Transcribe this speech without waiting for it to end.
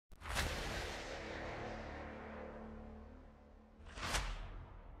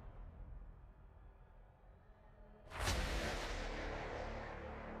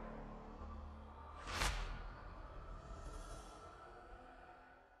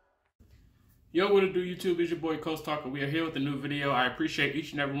Yo, what it do, YouTube? It's your boy Colts Talker. We are here with a new video. I appreciate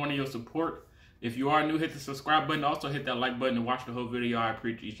each and every one of your support. If you are new, hit the subscribe button. Also hit that like button and watch the whole video. I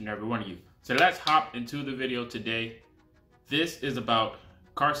appreciate each and every one of you. So let's hop into the video today. This is about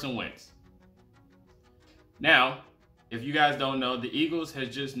Carson Wentz. Now, if you guys don't know, the Eagles has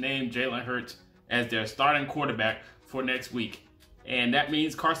just named Jalen Hurts as their starting quarterback for next week. And that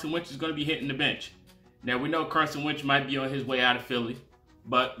means Carson Wentz is going to be hitting the bench. Now, we know Carson Wentz might be on his way out of Philly.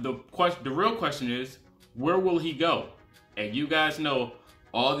 But the real question is, where will he go? And you guys know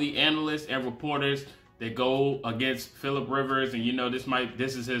all the analysts and reporters that go against Philip Rivers, and you know this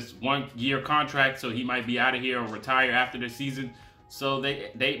is his 1-year contract, so he might be out of here or retire after the season. So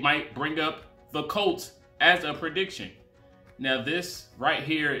they might bring up the Colts as a prediction. Now this right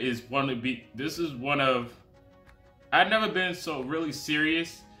here is I've never been so really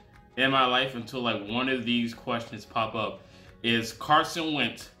serious in my life until like one of these questions pop up. Is Carson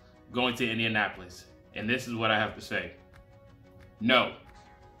Wentz going to Indianapolis? And this is what I have to say. No.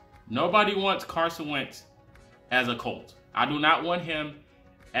 Nobody wants Carson Wentz as a Colt. I do not want him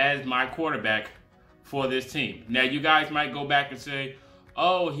as my quarterback for this team. Now, you guys might go back and say,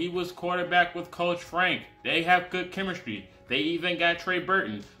 oh, he was quarterback with Coach Frank. They have good chemistry. They even got Trey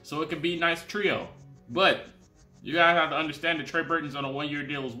Burton, so it could be a nice trio. But you guys have to understand that Trey Burton's on a 1-year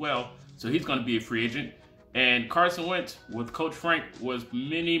deal as well, so he's going to be a free agent. And Carson Wentz with Coach Frank was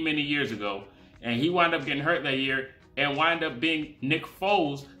many, many years ago. And he wound up getting hurt that year and wound up being Nick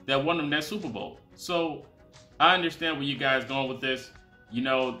Foles that won them that Super Bowl. So I understand where you guys going with this. You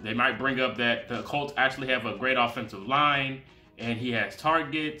know, they might bring up that the Colts actually have a great offensive line and he has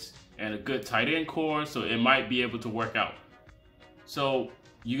targets and a good tight end core. So it might be able to work out. So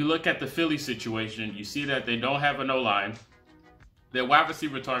you look at the Philly situation, you see that they don't have an O-line. Their wide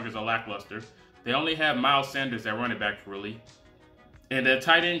receiver targets are lackluster. They only have Miles Sanders at running back, really. And their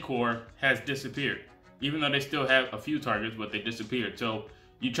tight end core has disappeared. Even though they still have a few targets, but they disappeared. So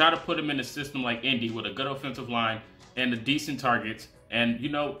you try to put him in a system like Indy with a good offensive line and the decent targets. And, you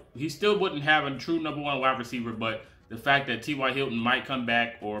know, he still wouldn't have a true number 1 wide receiver. But the fact that T.Y. Hilton might come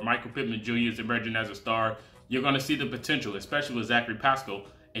back or Michael Pittman Jr. is emerging as a star, you're going to see the potential, especially with Zachary Pascal.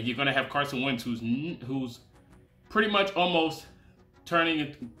 And you're going to have Carson Wentz, who's pretty much almost turning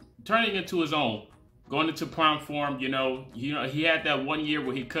into his own, going into prime form. You know, he had that 1 year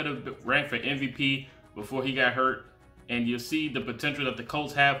where he could have ran for MVP before he got hurt, and you'll see the potential that the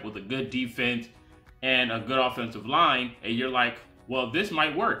Colts have with a good defense and a good offensive line, and you're like, well, this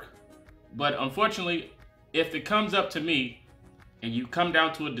might work. But unfortunately, if it comes up to me and you come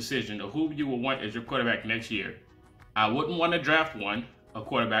down to a decision of who you will want as your quarterback next year, I wouldn't want to draft a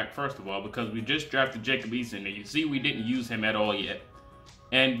quarterback, first of all, because we just drafted Jacob Eason, and you see we didn't use him at all yet.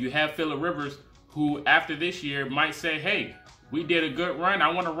 And you have Philip Rivers, who after this year might say, hey, we did a good run, I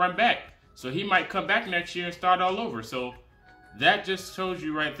want to run back. So he might come back next year and start all over. So that just shows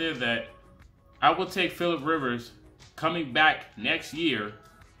you right there that I will take Philip Rivers coming back next year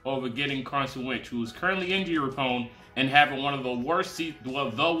over getting Carson Wentz, who is currently injury prone and having one of the worst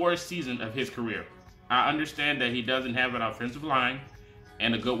season of his career. I understand that he doesn't have an offensive line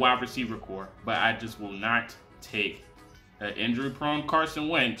and a good wide receiver core, but I just will not take an injury-prone Carson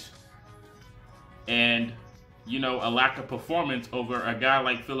Wentz and, you know, a lack of performance over a guy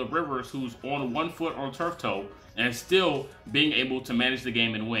like Philip Rivers, who's on 1 foot on turf toe and still being able to manage the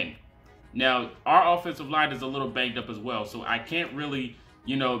game and win. Now, our offensive line is a little banged up as well, so I can't really,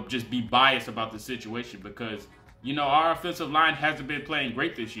 you know, just be biased about the situation because, you know, our offensive line hasn't been playing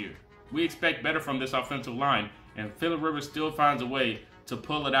great this year. We expect better from this offensive line, and Philip Rivers still finds a way to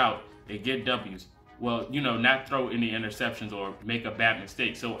pull it out and get W's. Well, you know, not throw any interceptions or make a bad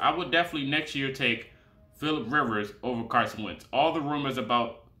mistake. So I would definitely next year take Philip Rivers over Carson Wentz. All the rumors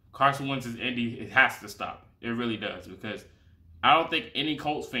about Carson Wentz's Indy, it has to stop. It really does, because I don't think any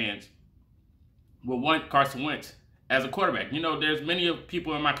Colts fans will want Carson Wentz as a quarterback. You know, there's many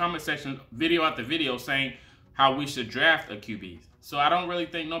people in my comment section, video after video, saying how we should draft a QB. So I don't really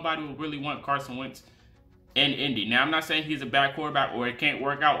think nobody will really want Carson Wentz in Indy. Now, I'm not saying he's a bad quarterback or it can't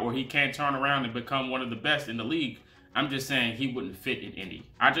work out or he can't turn around and become one of the best in the league. I'm just saying he wouldn't fit in Indy.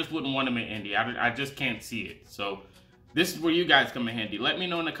 I just wouldn't want him in Indy. I just can't see it. So this is where you guys come in handy. Let me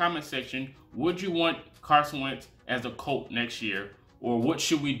know in the comment section, would you want Carson Wentz as a Colt next year? Or what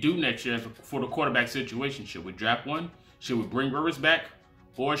should we do next year for the quarterback situation? Should we draft one? Should we bring Rivers back?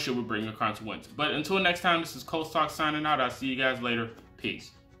 Or should we bring a Carson Wentz? But until next time, this is Colts Talk signing out. I'll see you guys later.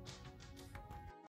 Peace.